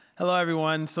Hello,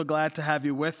 everyone. So glad to have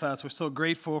you with us. We're so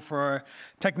grateful for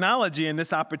technology and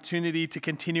this opportunity to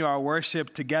continue our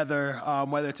worship together,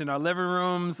 whether it's in our living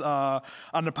rooms, on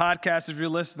the podcast if you're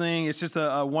listening. It's just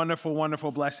a wonderful,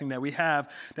 wonderful blessing that we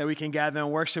have that we can gather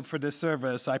and worship for this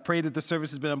service. So I pray that the service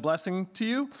has been a blessing to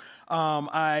you.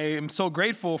 I am so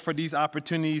grateful for these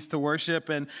opportunities to worship,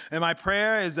 and my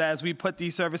prayer is that as we put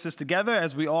these services together,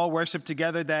 as we all worship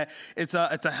together, that it's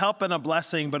a help and a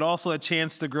blessing, but also a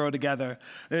chance to grow together.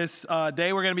 This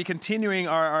day, we're going to be continuing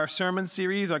our sermon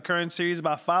series, our current series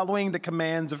about following the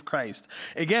commands of Christ.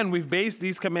 Again, we've based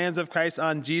these commands of Christ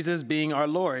on Jesus being our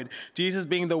Lord, Jesus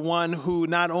being the one who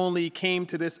not only came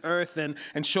to this earth and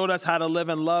showed us how to live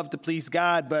and love to please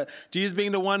God, but Jesus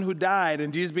being the one who died,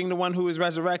 and Jesus being the one who was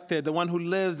resurrected, the one who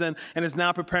lives and is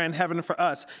now preparing heaven for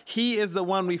us. He is the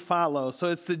one we follow. So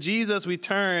it's to Jesus we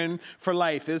turn for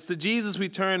life. It's to Jesus we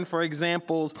turn for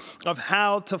examples of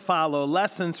how to follow,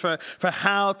 lessons for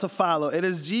how to follow. It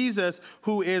is Jesus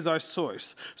who is our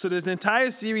source. So this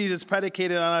entire series is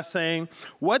predicated on us saying,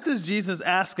 what does Jesus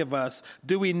ask of us?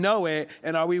 Do we know it?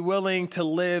 And are we willing to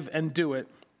live and do it?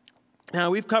 Now,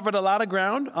 we've covered a lot of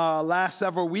ground last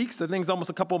several weeks. I think it's almost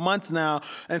a couple months now.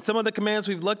 And some of the commands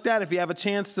we've looked at, if you have a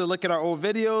chance to look at our old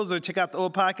videos or check out the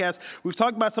old podcast, we've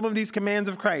talked about some of these commands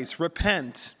of Christ.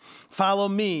 Repent, follow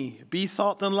me, be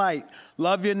salt and light,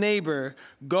 love your neighbor,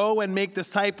 go and make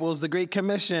disciples, the Great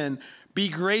Commission, be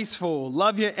graceful,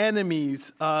 love your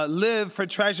enemies, live for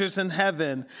treasures in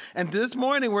heaven. And this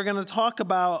morning, we're going to talk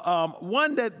about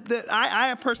one that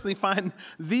I personally find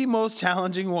the most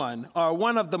challenging one, or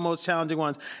one of the most challenging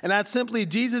ones. And that's simply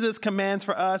Jesus' commands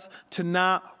for us to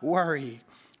not worry.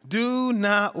 Do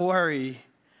not worry.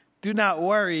 Do not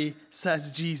worry, says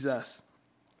Jesus.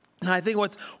 And I think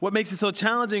what makes it so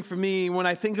challenging for me when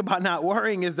I think about not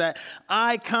worrying is that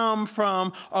I come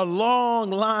from a long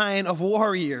line of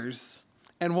warriors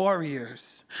and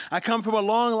warriors. I come from a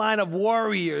long line of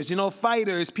warriors,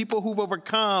 fighters, people who've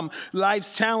overcome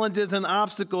life's challenges and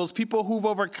obstacles, people who've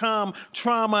overcome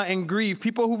trauma and grief,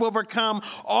 people who've overcome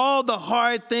all the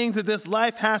hard things that this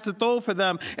life has to throw for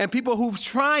them, and people who've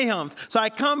triumphed. So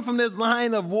I come from this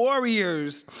line of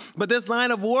warriors, but this line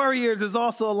of warriors is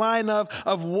also a line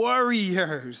of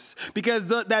warriors, because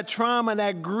that trauma,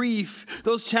 that grief,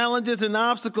 those challenges and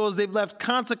obstacles, they've left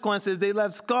consequences, they've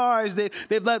left scars,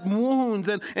 they've left wounds,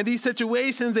 and these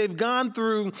situations they've gone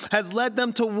through has led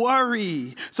them to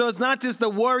worry. So it's not just the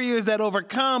warriors that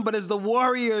overcome, but it's the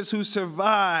warriors who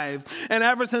survive. And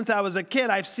ever since I was a kid,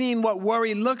 I've seen what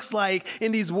worry looks like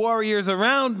in these warriors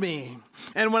around me.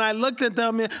 And when I looked at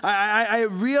them, I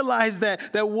realized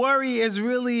that worry is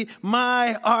really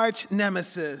my arch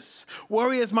nemesis.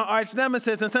 Worry is my arch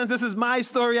nemesis. And since this is my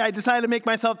story, I decided to make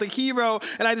myself the hero.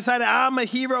 And I decided I'm a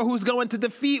hero who's going to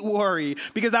defeat worry,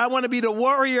 because I want to be the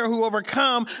warrior who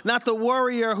overcome, not the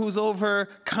warrior who's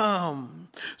overcome.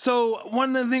 So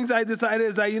one of the things I decided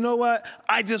is that, you know what?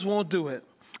 I just won't do it.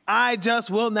 I just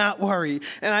will not worry.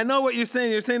 And I know what you're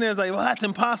saying. You're saying there's like, well, that's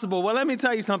impossible. Well, let me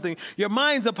tell you something. Your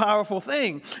mind's a powerful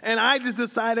thing. And I just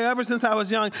decided ever since I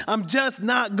was young, I'm just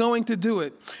not going to do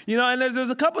it. And there's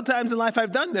a couple times in life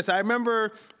I've done this. I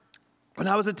remember when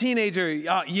I was a teenager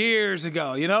years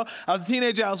ago, I was a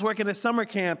teenager, I was working at summer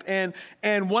camp, and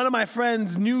one of my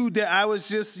friends knew that I was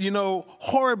just,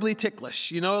 horribly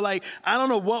ticklish, like, I don't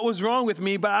know what was wrong with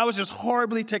me, but I was just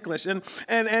horribly ticklish,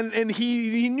 and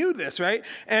he knew this, right?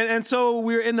 And so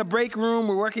we were in the break room,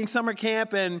 we're working summer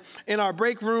camp, and in our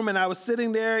break room, and I was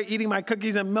sitting there eating my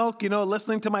cookies and milk,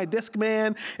 listening to my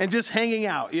Discman, and just hanging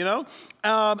out,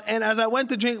 and as I went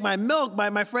to drink my milk,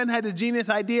 my friend had the genius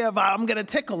idea of, I'm going to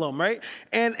tickle him, right?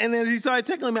 And as he started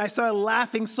tickling me, I started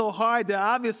laughing so hard that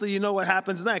obviously you know what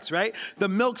happens next, right? The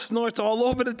milk snorts all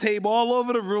over the table, all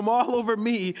over the room, all over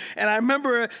me. And I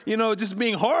remember, just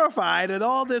being horrified at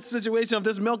all this situation of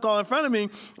this milk all in front of me.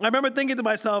 I remember thinking to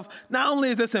myself, not only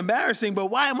is this embarrassing, but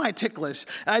why am I ticklish?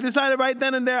 And I decided right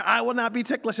then and there, I will not be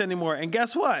ticklish anymore. And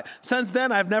guess what? Since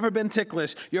then, I've never been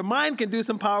ticklish. Your mind can do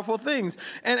some powerful things.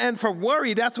 And for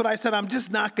worry, that's what I said, I'm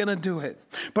just not going to do it.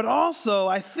 But also,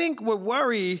 I think with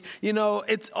worry,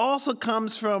 it also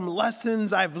comes from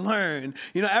lessons I've learned.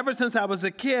 Ever since I was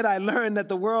a kid, I learned that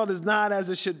the world is not as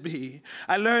it should be.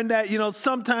 I learned that,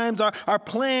 sometimes our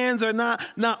plans are not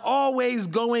always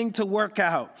going to work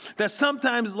out. That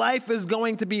sometimes life is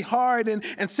going to be hard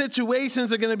and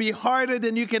situations are going to be harder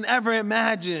than you can ever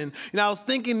imagine. I was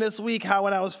thinking this week how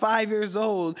when I was 5 years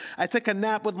old, I took a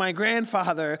nap with my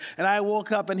grandfather and I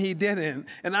woke up and he didn't.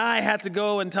 And I had to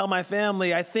go and tell my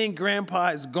family, I think Grandpa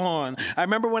is gone. I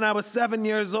remember when I was was 7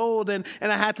 years old and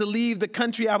I had to leave the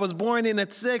country I was born in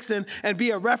at 6 and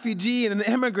be a refugee and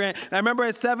an immigrant. And I remember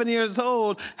at 7 years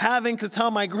old having to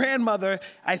tell my grandmother,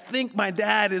 I think my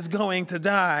dad is going to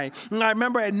die. And I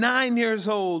remember at 9 years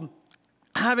old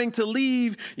having to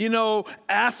leave,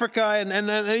 Africa,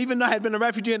 and even though I had been a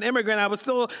refugee and immigrant, I was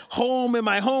still home in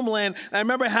my homeland. And I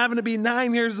remember having to be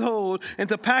 9 years old and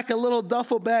to pack a little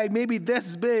duffel bag, maybe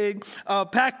this big,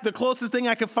 pack the closest thing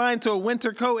I could find to a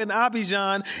winter coat in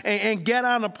Abidjan, and get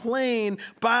on a plane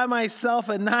by myself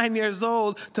at 9 years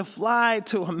old to fly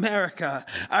to America.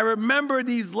 I remember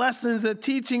these lessons that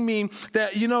teaching me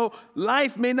that,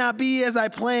 life may not be as I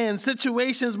planned.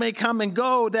 Situations may come and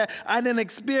go that I didn't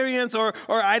experience or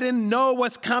I didn't know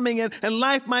what's coming, and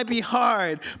life might be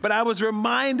hard. But I was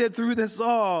reminded through this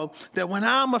all that when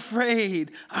I'm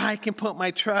afraid, I can put my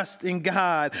trust in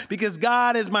God, because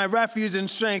God is my refuge and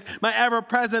strength, my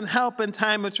ever-present help in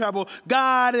time of trouble.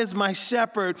 God is my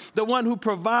shepherd, the one who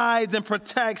provides and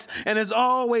protects and is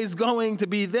always going to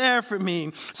be there for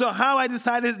me. So how I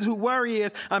decided to worry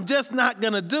is I'm just not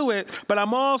going to do it, but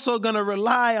I'm also going to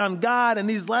rely on God and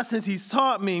these lessons He's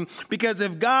taught me, because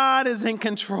if God is in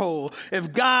control,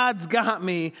 if God's got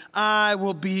me, I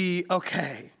will be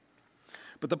okay.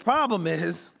 But the problem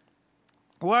is,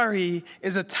 worry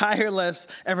is a tireless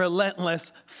and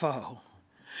relentless foe.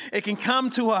 It can come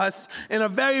to us in a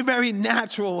very, very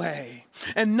natural way.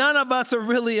 And none of us are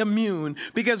really immune,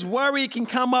 because worry can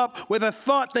come up with a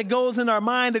thought that goes in our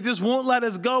mind that just won't let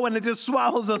us go, and it just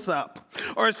swallows us up.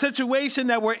 Or a situation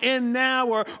that we're in now,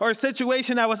 or a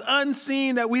situation that was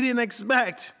unseen that we didn't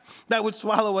expect, that would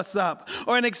swallow us up.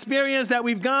 Or an experience that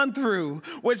we've gone through,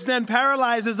 which then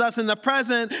paralyzes us in the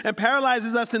present and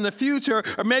paralyzes us in the future,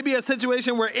 or maybe a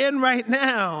situation we're in right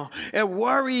now. And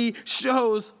worry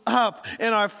shows up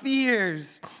in our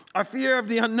fears. Our fear of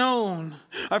the unknown,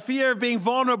 our fear of being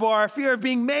vulnerable, our fear of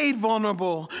being made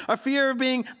vulnerable, our fear of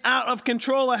being out of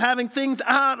control or having things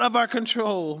out of our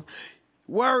control.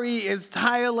 Worry is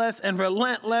tireless and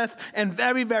relentless and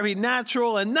very, very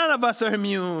natural, and none of us are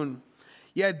immune.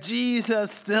 Yet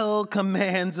Jesus still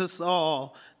commands us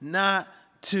all not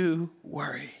to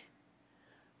worry.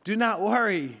 Do not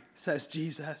worry, says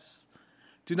Jesus.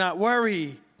 Do not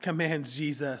worry, commands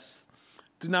Jesus.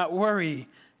 Do not worry,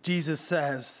 Jesus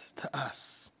says to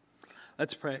us.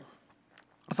 Let's pray.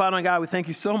 Father God, we thank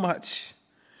you so much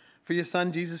for your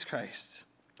Son, Jesus Christ.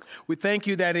 We thank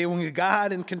you that when you're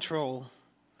God in control,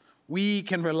 we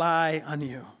can rely on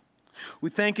you. We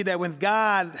thank you that with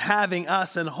God having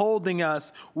us and holding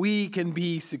us, we can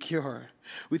be secure.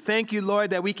 We thank you,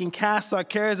 Lord, that we can cast our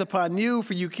cares upon you,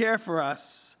 for you care for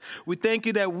us. We thank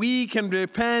you that we can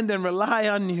depend and rely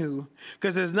on you,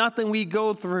 because there's nothing we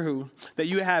go through that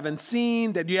you haven't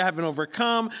seen, that you haven't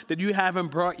overcome, that you haven't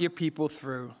brought your people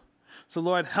through. So,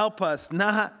 Lord, help us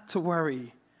not to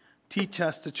worry. Teach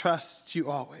us to trust you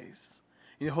always.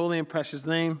 In your holy and precious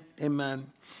name, amen.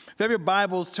 If you have your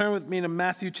Bibles, turn with me to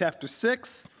Matthew chapter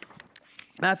 6.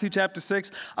 Matthew chapter 6,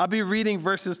 I'll be reading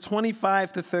verses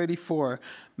 25 to 34.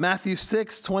 Matthew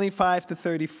 6, 25 to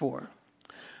 34.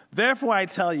 Therefore I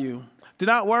tell you, do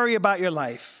not worry about your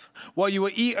life, what you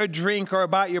will eat or drink, or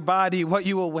about your body, what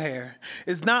you will wear.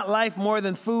 Is not life more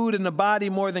than food, and the body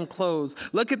more than clothes?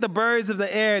 Look at the birds of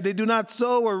the air. They do not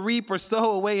sow or reap or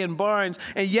stow away in barns,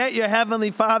 and yet your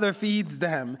heavenly Father feeds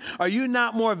them. Are you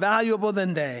not more valuable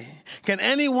than they? Can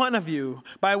any one of you,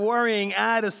 by worrying,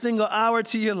 add a single hour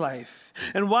to your life?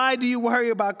 And why do you worry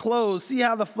about clothes? See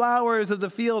how the flowers of the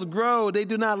field grow. They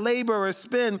do not labor or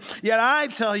spin. Yet I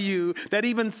tell you that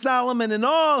even Solomon in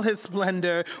all his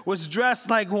splendor was dressed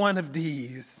like one of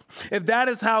these. If that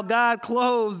is how God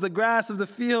clothes the grass of the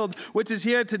field, which is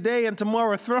here today and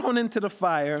tomorrow thrown into the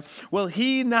fire, will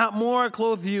he not more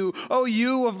clothe you, O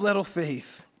you of little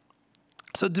faith?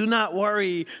 So do not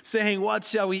worry, saying, what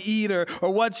shall we eat, or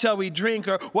what shall we drink,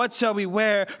 or what shall we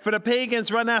wear? For the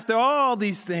pagans run after all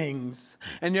these things,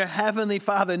 and your heavenly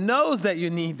Father knows that you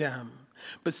need them.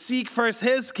 But seek first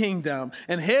his kingdom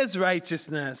and his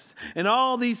righteousness, and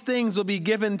all these things will be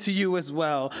given to you as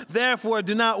well. Therefore,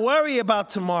 do not worry about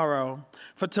tomorrow,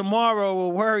 for tomorrow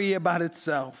will worry about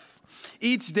itself.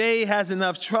 Each day has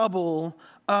enough trouble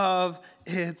of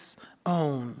its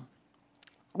own.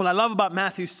 What I love about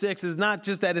Matthew 6 is not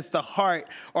just that it's the heart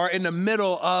or in the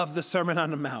middle of the Sermon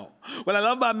on the Mount. What I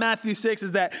love about Matthew 6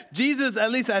 is that Jesus,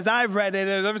 at least as I've read it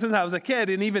ever since I was a kid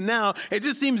and even now, it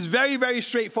just seems very, very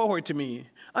straightforward to me.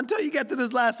 until you get to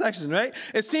this last section, right?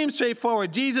 It seems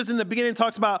straightforward. Jesus in the beginning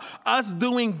talks about us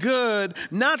doing good,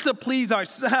 not to please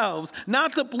ourselves,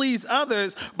 not to please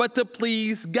others, but to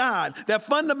please God. That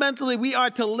fundamentally we are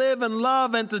to live and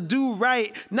love and to do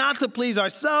right, not to please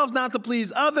ourselves, not to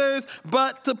please others,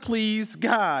 but to please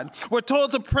God. We're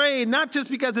told to pray not just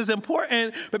because it's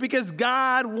important, but because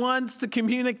God wants to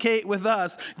communicate with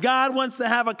us. God wants to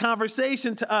have a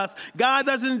conversation to us. God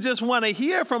doesn't just want to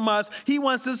hear from us. He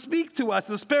wants to speak to us.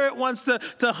 The Spirit wants to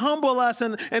humble us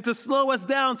and to slow us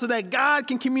down so that God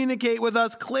can communicate with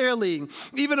us clearly.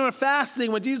 Even in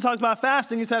fasting, when Jesus talks about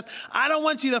fasting, he says, I don't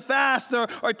want you to fast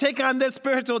or take on this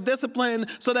spiritual discipline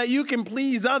so that you can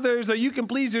please others or you can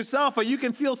please yourself or you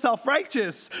can feel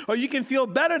self-righteous or you can feel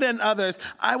better than others.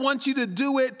 I want you to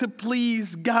do it to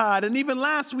please God. And even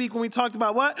last week when we talked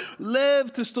about what?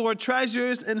 Live to store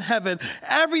treasures in heaven.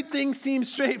 Everything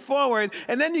seems straightforward.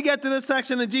 And then you get to this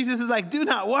section and Jesus is like, do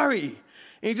not worry.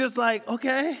 And you're just like,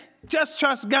 okay, just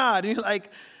trust God. And you're like,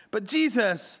 but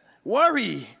Jesus,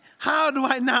 worry. How do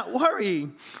I not worry?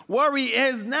 Worry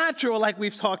is natural, like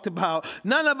we've talked about.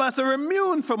 None of us are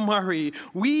immune from worry.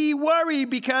 We worry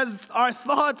because our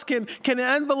thoughts can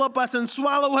envelop us and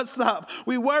swallow us up.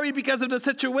 We worry because of the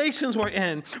situations we're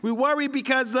in. We worry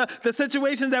because the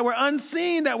situations that were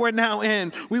unseen that we're now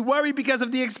in. We worry because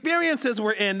of the experiences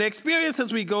we're in, the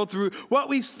experiences we go through, what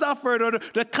we've suffered, or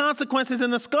the consequences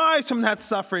and the scars from that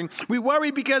suffering. We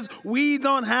worry because we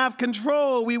don't have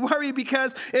control. We worry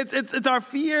because it's our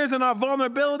fears and our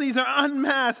vulnerabilities are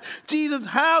unmasked. Jesus,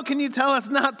 how can you tell us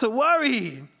not to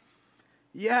worry?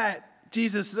 Yet,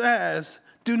 Jesus says,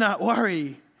 do not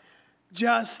worry.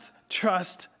 Just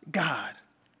trust God.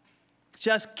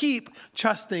 Just keep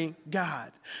trusting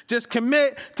God. Just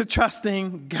commit to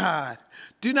trusting God.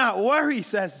 Do not worry,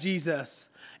 says Jesus.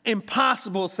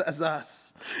 Impossible, says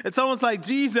us. It's almost like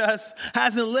Jesus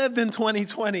hasn't lived in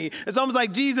 2020. It's almost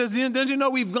like Jesus, don't you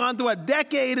know we've gone through a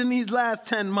decade in these last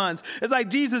 10 months? It's like,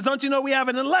 Jesus, don't you know we have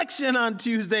an election on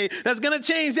Tuesday that's going to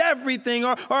change everything?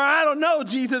 Or I don't know,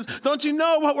 Jesus, don't you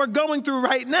know what we're going through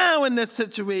right now in this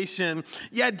situation?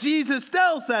 Yet Jesus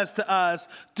still says to us,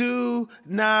 do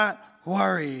not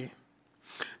worry.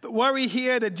 The worry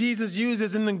here that Jesus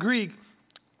uses in the Greek,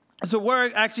 it's a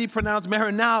word actually pronounced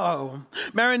marinao.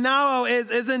 Marinao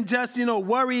isn't just,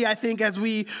 worry, I think,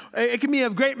 it can be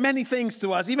of great many things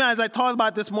to us. Even as I talked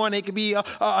about this morning, it could be a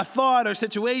thought or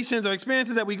situations or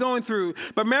experiences that we're going through.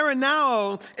 But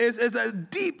marinao is a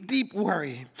deep, deep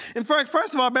worry. And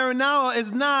first of all, marinao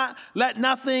is not let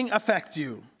nothing affect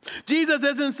you. Jesus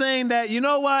isn't saying that, you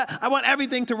know what, I want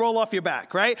everything to roll off your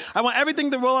back, right? I want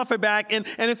everything to roll off your back. And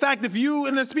in fact,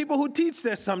 and there's people who teach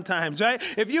this sometimes, right?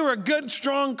 If you're a good,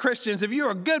 strong Christian, if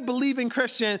you're a good, believing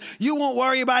Christian, you won't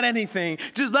worry about anything.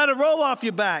 Just let it roll off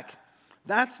your back.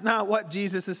 That's not what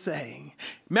Jesus is saying.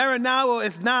 Marinao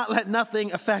is not let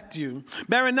nothing affect you.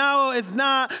 Marinao is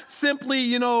not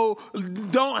simply,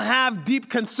 don't have deep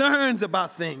concerns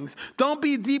about things. Don't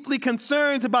be deeply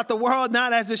concerned about the world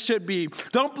not as it should be.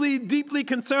 Don't be deeply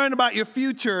concerned about your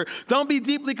future. Don't be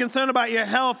deeply concerned about your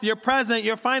health, your present,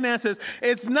 your finances.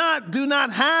 It's not do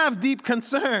not have deep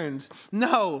concerns.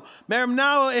 No,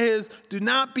 marinao is do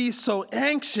not be so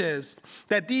anxious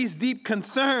that these deep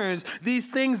concerns, these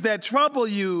things that trouble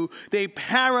you, they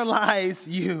paralyze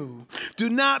you. Do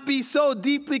not be so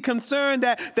deeply concerned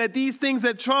that these things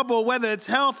that trouble, whether it's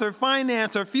health or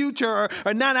finance or future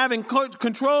or not having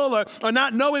control or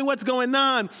not knowing what's going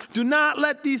on, do not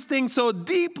let these things so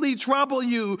deeply trouble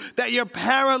you that you're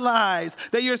paralyzed,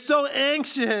 that you're so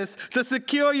anxious to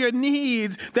secure your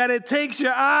needs that it takes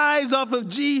your eyes off of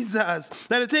Jesus,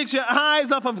 that it takes your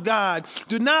eyes off of God.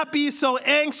 Do not be so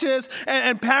anxious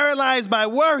and paralyzed by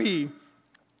worry.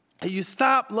 You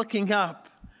stop looking up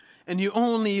and you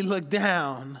only look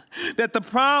down. That the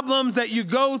problems that you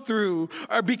go through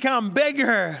are become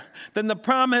bigger than the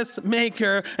promise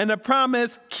maker and the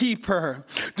promise keeper.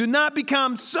 Do not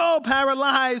become so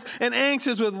paralyzed and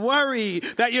anxious with worry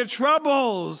that your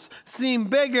troubles seem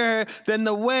bigger than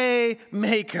the way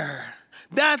maker.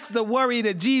 That's the worry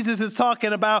that Jesus is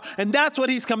talking about, and that's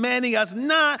what he's commanding us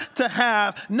not to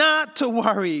have, not to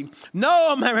worry.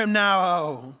 No,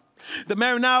 marinao. The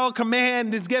marinao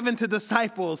command is given to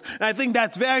disciples, and I think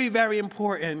that's very, very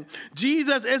important.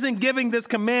 Jesus isn't giving this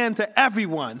command to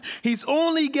everyone. He's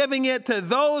only giving it to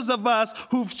those of us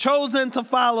who've chosen to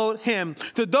follow him,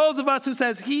 to those of us who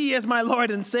says, he is my Lord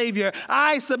and Savior.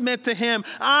 I submit to him.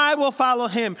 I will follow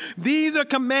him. These are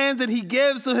commands that he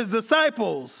gives to his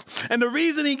disciples, and the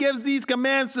reason he gives these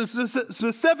commands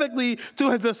specifically to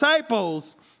his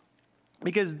disciples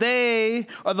Because they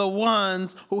are the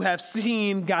ones who have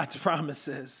seen God's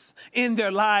promises in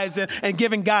their lives and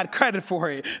given God credit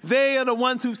for it. They are the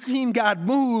ones who've seen God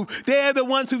move. They're the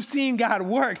ones who've seen God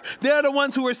work. They're the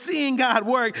ones who are seeing God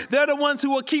work. They're the ones who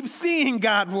will keep seeing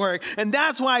God work. And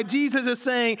that's why Jesus is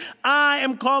saying, I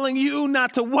am calling you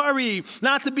not to worry,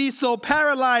 not to be so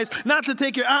paralyzed, not to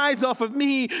take your eyes off of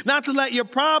me, not to let your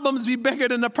problems be bigger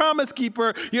than the promise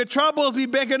keeper, your troubles be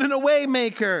bigger than the way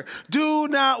maker. Do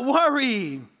not worry.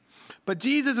 But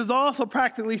Jesus is also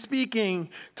practically speaking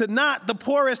to not the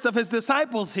poorest of his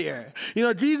disciples here. You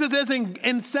know, Jesus isn't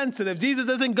insensitive. Jesus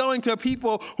isn't going to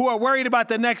people who are worried about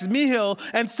the next meal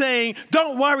and saying,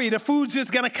 don't worry, the food's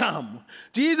just going to come.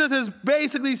 Jesus is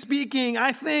basically speaking,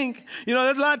 I think, you know,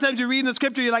 there's a lot of times you read in the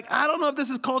scripture, you're like, I don't know if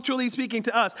this is culturally speaking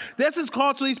to us. This is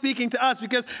culturally speaking to us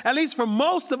because at least for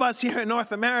most of us here in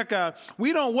North America,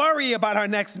 we don't worry about our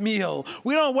next meal.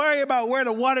 We don't worry about where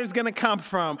the water's going to come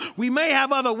from. We may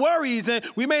have other worries and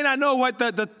we may not know what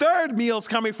the third meal's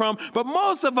coming from, but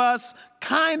most of us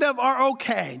kind of are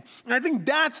okay. And I think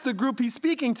that's the group he's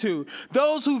speaking to.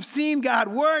 Those who've seen God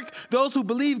work, those who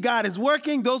believe God is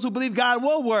working, those who believe God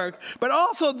will work, but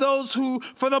also those who,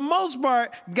 for the most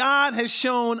part, God has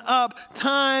shown up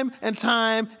time and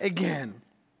time again.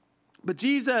 But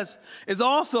Jesus is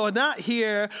also not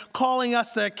here calling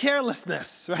us to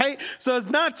carelessness, right? So it's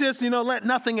not just, let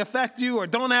nothing affect you or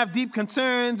don't have deep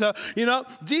concerns. Or,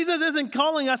 Jesus isn't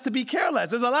calling us to be careless.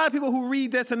 There's a lot of people who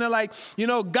read this and they're like,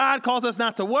 God calls us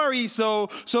not to worry. So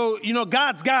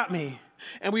God's got me.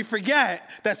 And we forget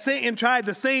that Satan tried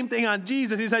the same thing on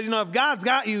Jesus. He said, if God's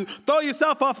got you, throw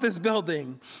yourself off this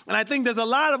building. And I think there's a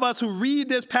lot of us who read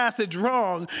this passage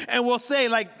wrong and will say,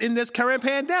 like in this current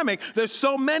pandemic, there's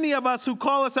so many of us who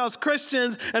call ourselves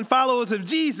Christians and followers of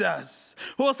Jesus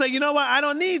who will say, you know what, I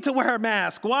don't need to wear a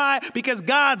mask. Why? Because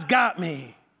God's got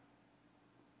me.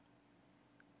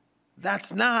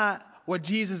 That's not what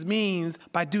Jesus means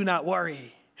by do not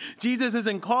worry. Jesus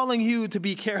isn't calling you to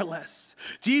be careless.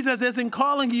 Jesus isn't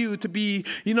calling you to be,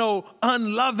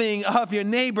 unloving of your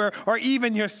neighbor or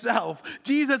even yourself.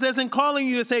 Jesus isn't calling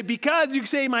you to say, because you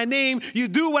say my name, you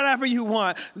do whatever you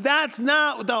want. That's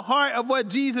not the heart of what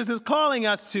Jesus is calling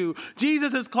us to.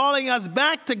 Jesus is calling us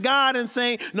back to God and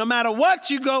saying, no matter what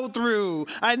you go through,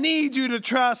 I need you to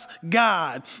trust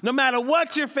God. No matter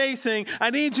what you're facing,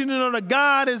 I need you to know that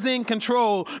God is in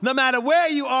control. No matter where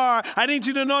you are, I need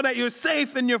you to know that you're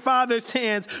safe in your Father's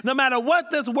hands. No matter what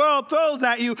this world throws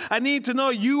at you, I need to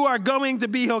know you are going to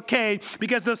be okay,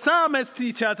 because the psalmists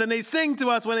teach us and they sing to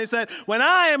us when they said, when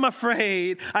I am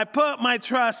afraid, I put my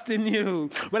trust in you.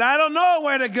 But I don't know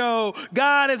where to go.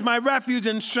 God is my refuge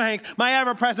and strength, my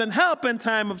ever-present help in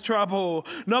time of trouble.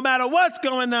 No matter what's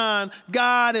going on,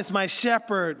 God is my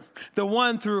shepherd, the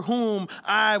one through whom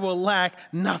I will lack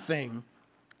nothing.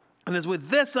 And it's with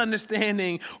this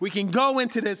understanding we can go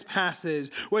into this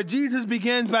passage where Jesus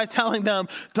begins by telling them,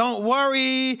 don't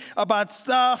worry about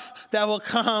stuff that will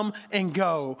come and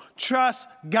go. Trust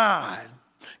God.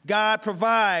 God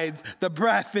provides the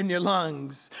breath in your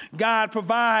lungs. God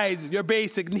provides your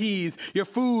basic needs, your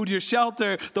food, your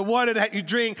shelter, the water that you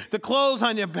drink, the clothes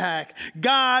on your back.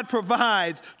 God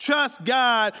provides. Trust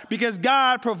God because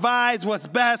God provides what's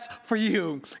best for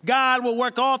you. God will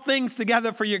work all things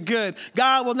together for your good.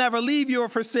 God will never leave you or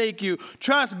forsake you.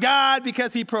 Trust God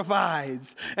because he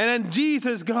provides. And then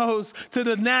Jesus goes to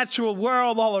the natural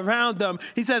world all around them.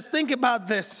 He says, think about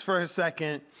this for a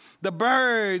second. The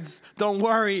birds don't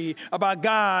worry about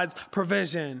God's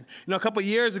provision. A couple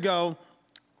years ago,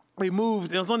 we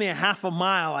moved. It was only a half a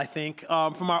mile, I think,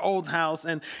 from our old house.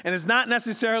 And it's not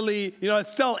necessarily,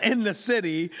 it's still in the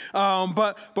city.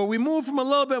 But we moved from a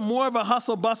little bit more of a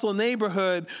hustle-bustle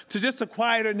neighborhood to just a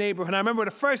quieter neighborhood. I remember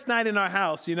the first night in our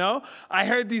house, I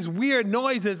heard these weird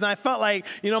noises. And I felt like,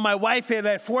 my wife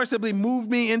had forcibly moved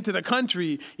me into the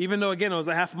country, even though, again, it was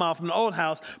a half a mile from the old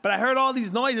house. But I heard all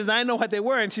these noises. And I didn't know what they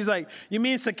were. And she's like, you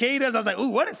mean cicadas? I was like, ooh,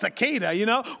 what is cicada?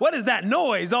 What is that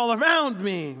noise all around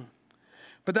me?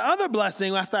 But the other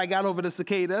blessing, after I got over the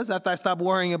cicadas, after I stopped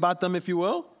worrying about them, if you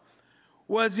will,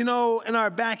 was, in our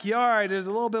backyard, there's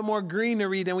a little bit more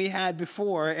greenery than we had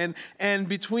before. And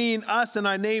between us and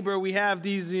our neighbor, we have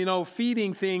these,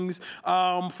 feeding things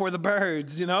for the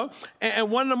birds,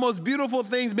 And one of the most beautiful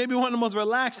things, maybe one of the most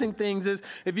relaxing things is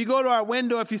if you go to our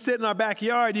window, if you sit in our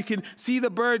backyard, you can see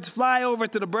the birds fly over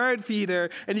to the bird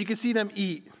feeder and you can see them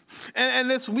eat. And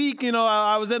this week,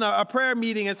 I was in a prayer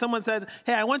meeting and someone said,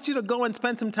 hey, I want you to go and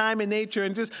spend some time in nature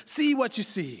and just see what you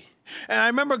see. And I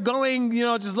remember going,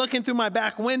 just looking through my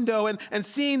back window and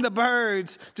seeing the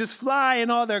birds just fly in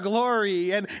all their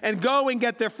glory and go and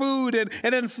get their food and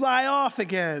then fly off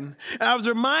again. And I was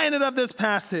reminded of this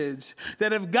passage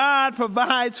that if God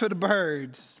provides for the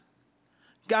birds,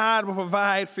 God will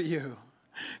provide for you.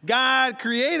 God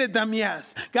created them,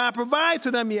 yes. God provides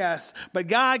for them, yes. But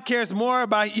God cares more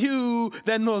about you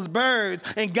than those birds.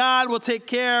 And God will take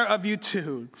care of you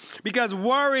too. Because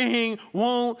worrying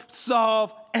won't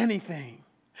solve anything.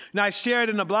 Now, I shared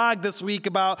in a blog this week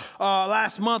about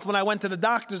last month when I went to the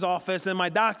doctor's office and my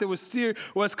doctor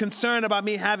was concerned about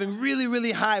me having really,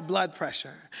 really high blood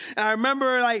pressure. And I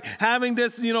remember having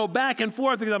this, back and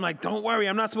forth because I'm like, don't worry,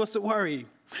 I'm not supposed to worry.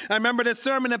 I remember this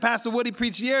sermon that Pastor Woody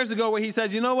preached years ago where he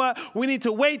says, you know what? We need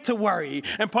to wait to worry.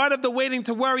 And part of the waiting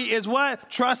to worry is what?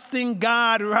 Trusting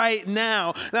God right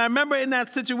now. And I remember in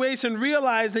that situation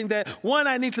realizing that, one,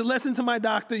 I need to listen to my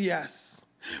doctor, yes.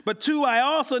 But two, I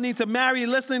also need to marry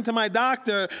listening to my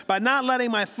doctor by not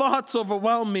letting my thoughts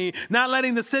overwhelm me, not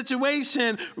letting the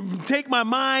situation take my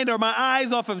mind or my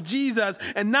eyes off of Jesus,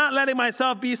 and not letting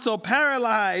myself be so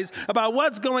paralyzed about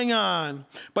what's going on,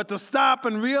 but to stop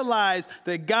and realize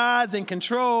that God's in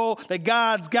control, that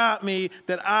God's got me,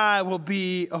 that I will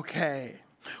be okay.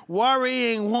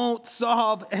 Worrying won't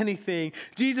solve anything.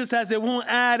 Jesus says it won't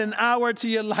add an hour to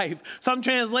your life. Some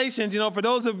translations, for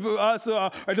those of us,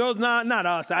 or those not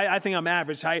us, I think I'm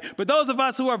average height, but those of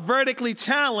us who are vertically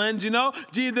challenged,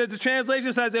 the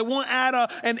translation says it won't add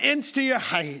an inch to your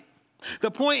height. The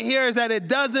point here is that it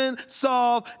doesn't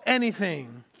solve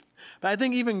anything. But I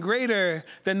think even greater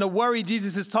than the worry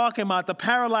Jesus is talking about, the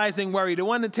paralyzing worry, the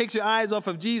one that takes your eyes off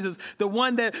of Jesus, the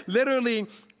one that literally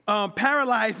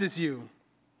paralyzes you,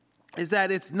 is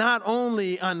that it's not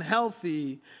only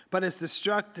unhealthy, but it's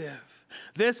destructive.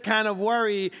 This kind of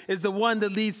worry is the one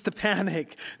that leads to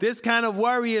panic. This kind of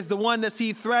worry is the one that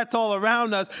sees threats all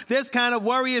around us. This kind of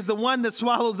worry is the one that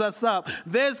swallows us up.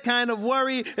 This kind of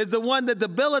worry is the one that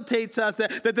debilitates us,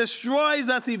 that destroys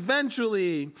us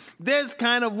eventually. This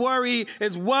kind of worry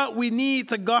is what we need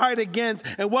to guard against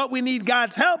and what we need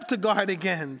God's help to guard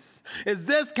against. It's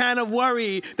this kind of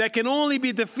worry that can only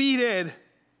be defeated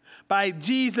by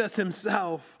Jesus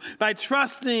himself, by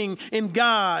trusting in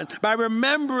God, by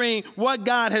remembering what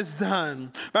God has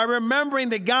done, by remembering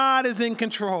that God is in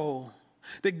control,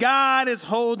 that God is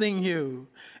holding you,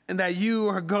 and that you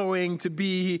are going to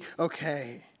be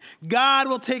okay. God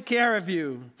will take care of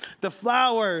you. The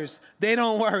flowers, they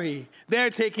don't worry.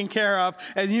 They're taken care of,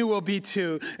 and you will be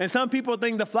too. And some people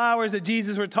think the flowers that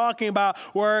Jesus were talking about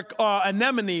were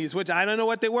anemones, which I don't know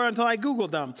what they were until I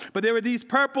Googled them. But they were these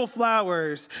purple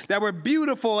flowers that were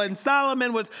beautiful, and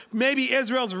Solomon was maybe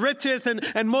Israel's richest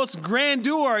and most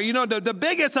grandeur, the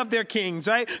biggest of their kings,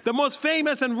 right? The most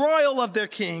famous and royal of their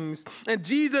kings. And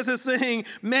Jesus is saying,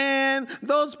 man,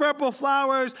 those purple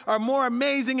flowers are more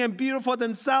amazing and beautiful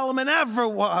than Solomon ever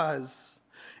was.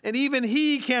 And even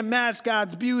he can't match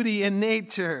God's beauty in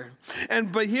nature.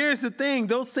 But here's the thing,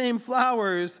 those same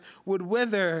flowers would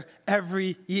wither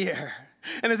every year.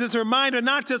 And it's this reminder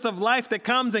not just of life that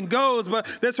comes and goes, but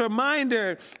this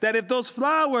reminder that if those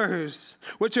flowers,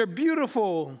 which are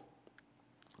beautiful,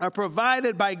 are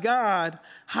provided by God,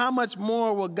 how much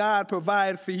more will God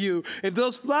provide for you? If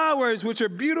those flowers, which are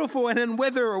beautiful and then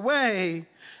wither away,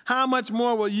 how much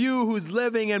more will you who's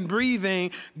living and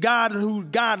breathing, God who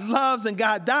God loves and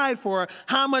God died for,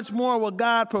 how much more will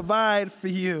God provide for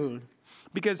you?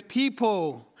 Because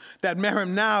people that marry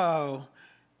him now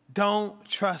don't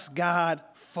trust God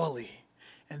fully.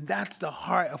 And that's the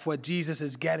heart of what Jesus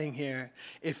is getting here.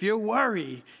 If your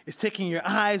worry is taking your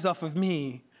eyes off of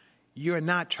me, you're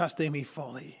not trusting me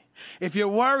fully. If your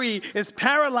worry is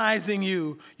paralyzing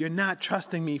you, you're not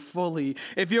trusting me fully.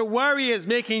 If your worry is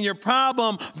making your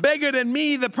problem bigger than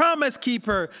me, the promise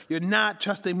keeper, you're not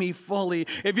trusting me fully.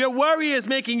 If your worry is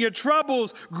making your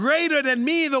troubles greater than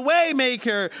me, the way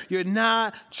maker, you're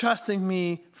not trusting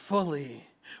me fully.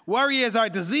 Worry is our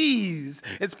disease.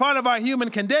 It's part of our human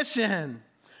condition.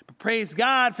 But praise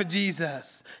God for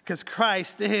Jesus, because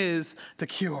Christ is the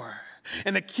cure.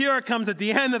 And the cure comes at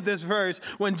the end of this verse,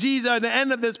 at the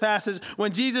end of this passage,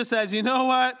 when Jesus says, you know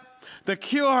what? The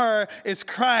cure is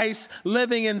Christ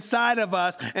living inside of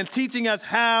us and teaching us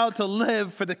how to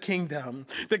live for the kingdom.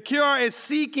 The cure is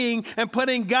seeking and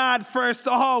putting God first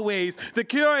always. The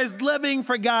cure is living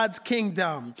for God's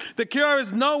kingdom. The cure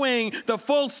is knowing the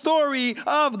full story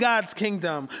of God's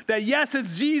kingdom. That yes,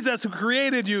 it's Jesus who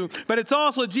created you, but it's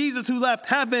also Jesus who left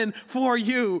heaven for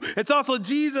you. It's also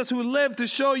Jesus who lived to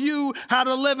show you how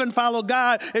to live and follow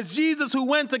God. It's Jesus who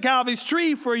went to Calvary's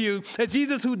tree for you. It's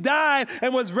Jesus who died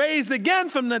and was raised raised again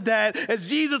from the dead. It's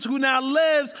Jesus who now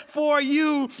lives for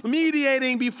you,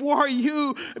 mediating before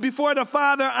you, before the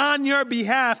Father on your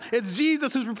behalf. It's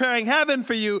Jesus who's preparing heaven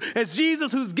for you. It's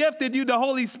Jesus who's gifted you the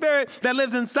Holy Spirit that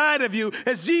lives inside of you.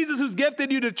 It's Jesus who's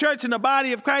gifted you the church and the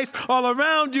body of Christ all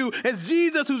around you. It's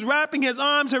Jesus who's wrapping his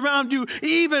arms around you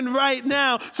even right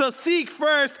now. So seek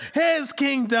first his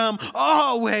kingdom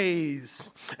always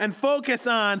and focus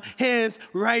on his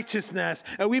righteousness.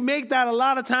 And we make that a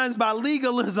lot of times by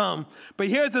legalism. But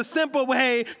here's a simple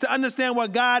way to understand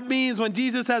what God means when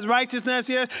Jesus says righteousness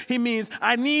here. He means,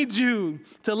 I need you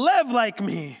to live like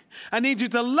me. I need you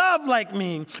to love like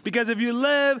me. Because if you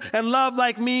live and love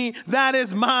like me, that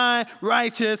is my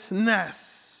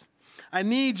righteousness. I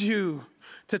need you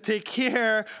to take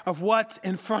care of what's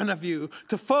in front of you,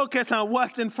 to focus on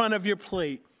what's in front of your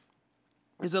plate.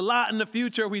 There's a lot in the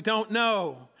future we don't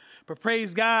know, but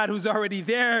praise God who's already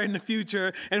there in the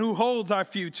future and who holds our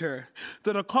future.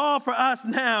 So the call for us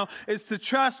now is to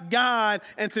trust God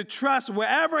and to trust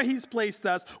wherever he's placed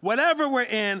us, whatever we're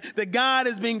in, that God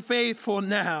is being faithful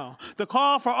now. The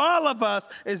call for all of us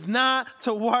is not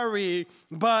to worry,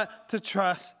 but to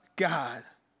trust God.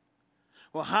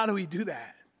 Well, how do we do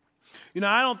that?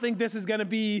 I don't think this is going to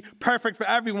be perfect for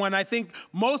everyone. I think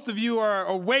most of you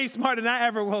are way smarter than I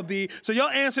ever will be. So you'll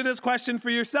answer this question for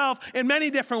yourself in many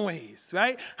different ways,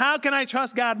 right? How can I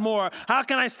trust God more? How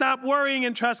can I stop worrying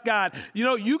and trust God?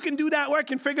 You can do that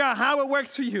work and figure out how it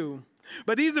works for you.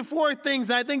 But these are 4 things,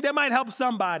 and I think that might help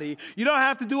somebody. You don't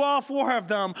have to do all 4 of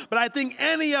them, but I think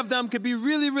any of them could be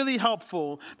really, really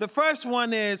helpful. The first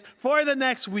one is, for the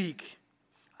next week,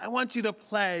 I want you to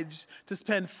pledge to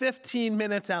spend 15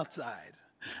 minutes outside.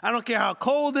 I don't care how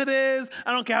cold it is.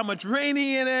 I don't care how much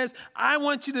rainy it is. I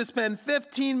want you to spend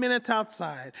 15 minutes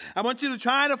outside. I want you to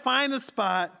try to find a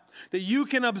spot that you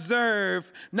can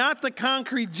observe, not the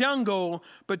concrete jungle,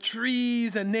 but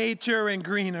trees and nature and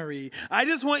greenery. I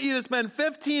just want you to spend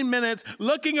 15 minutes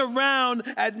looking around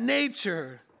at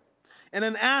nature and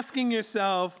then asking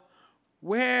yourself,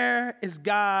 where is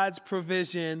God's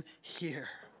provision here?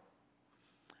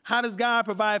 How does God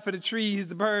provide for the trees,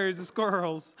 the birds, the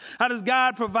squirrels? How does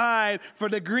God provide for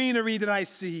the greenery that I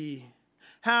see?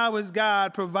 How is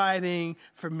God providing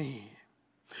for me?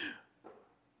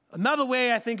 Another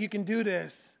way I think you can do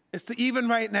this is to, even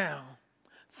right now,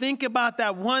 think about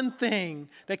that one thing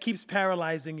that keeps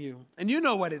paralyzing you. And you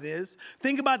know what it is.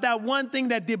 Think about that one thing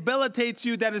that debilitates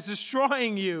you, that is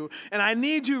destroying you. And I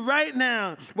need you right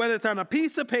now, whether it's on a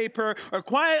piece of paper or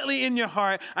quietly in your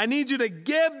heart, I need you to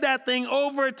give that thing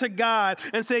over to God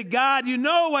and say, God, you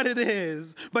know what it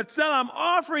is, but still I'm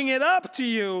offering it up to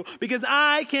you because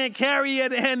I can't carry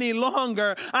it any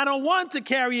longer. I don't want to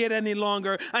carry it any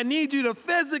longer. I need you to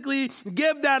physically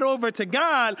give that over to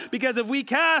God, because if we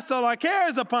cast all our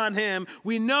cares upon him,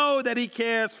 we know that he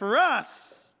cares for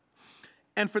us.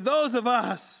 And for those of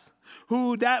us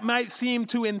who that might seem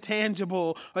too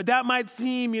intangible, or that might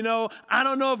seem, I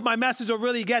don't know if my message will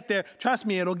really get there. Trust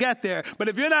me, it'll get there. But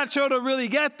if you're not sure to really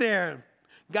get there,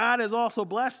 God has also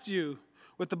blessed you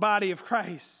with the body of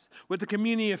Christ, with the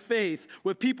community of faith,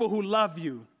 with people who love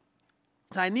you.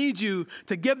 I need you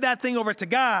to give that thing over to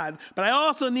God, but I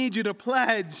also need you to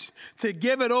pledge to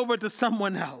give it over to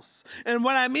someone else. And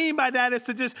what I mean by that is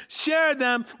to just share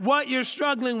them what you're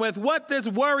struggling with, what this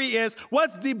worry is,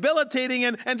 what's debilitating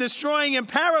and destroying and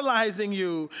paralyzing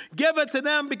you. Give it to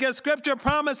them, because Scripture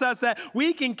promises us that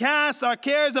we can cast our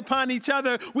cares upon each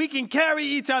other. We can carry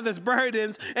each other's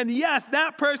burdens. And yes,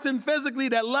 that person physically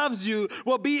that loves you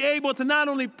will be able to not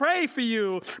only pray for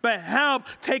you, but help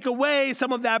take away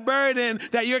some of that burden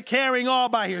that you're carrying all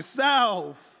by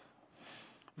yourself.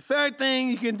 The third thing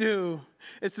you can do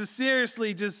is to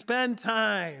seriously just spend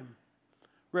time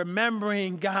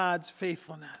remembering God's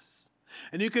faithfulness.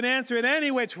 And you can answer it any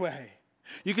which way.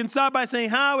 You can start by saying,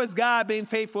 how has God been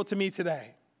faithful to me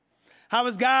today? How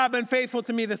has God been faithful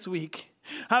to me this week?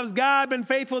 How has God been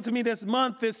faithful to me this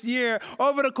month, this year,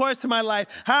 over the course of my life?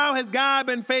 How has God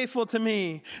been faithful to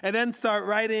me? And then start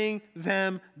writing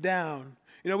them down.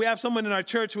 We have someone in our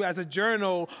church who has a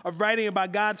journal of writing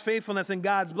about God's faithfulness and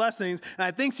God's blessings, and I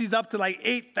think she's up to like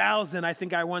 8,000, I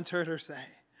think I once heard her say.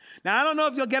 Now, I don't know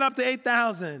if you'll get up to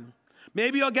 8,000.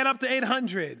 Maybe you'll get up to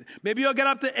 800. Maybe you'll get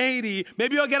up to 80.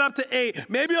 Maybe you'll get up to 8.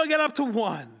 Maybe you'll get up to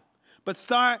 1. But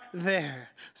start there.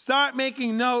 Start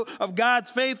making note of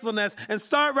God's faithfulness and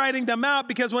start writing them out,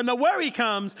 because when the worry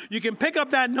comes, you can pick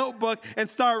up that notebook and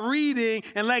start reading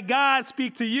and let God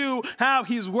speak to you how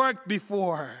he's worked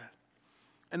before.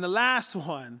 And the last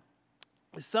one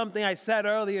is something I said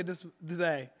earlier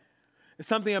today. It's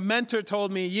something a mentor told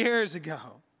me years ago.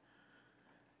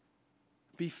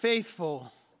 Be faithful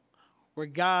where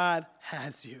God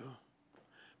has you.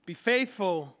 Be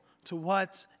faithful to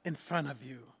what's in front of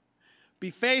you. Be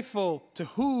faithful to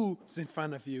who's in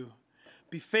front of you.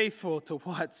 Be faithful to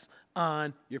what's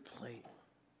on your plate.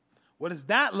 What does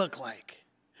that look like?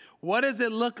 What does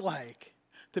it look like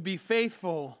to be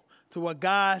faithful to what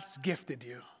God's gifted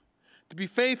you? To be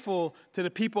faithful to the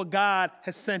people God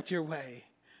has sent your way?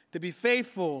 To be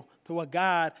faithful to what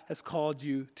God has called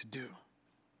you to do?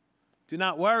 Do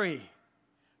not worry,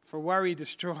 for worry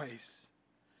destroys.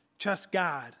 Trust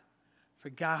God, for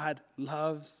God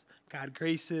loves, God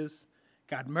graces,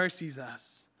 God mercies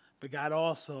us, but God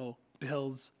also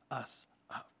builds us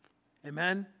up.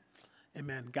 Amen?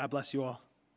 Amen. God bless you all.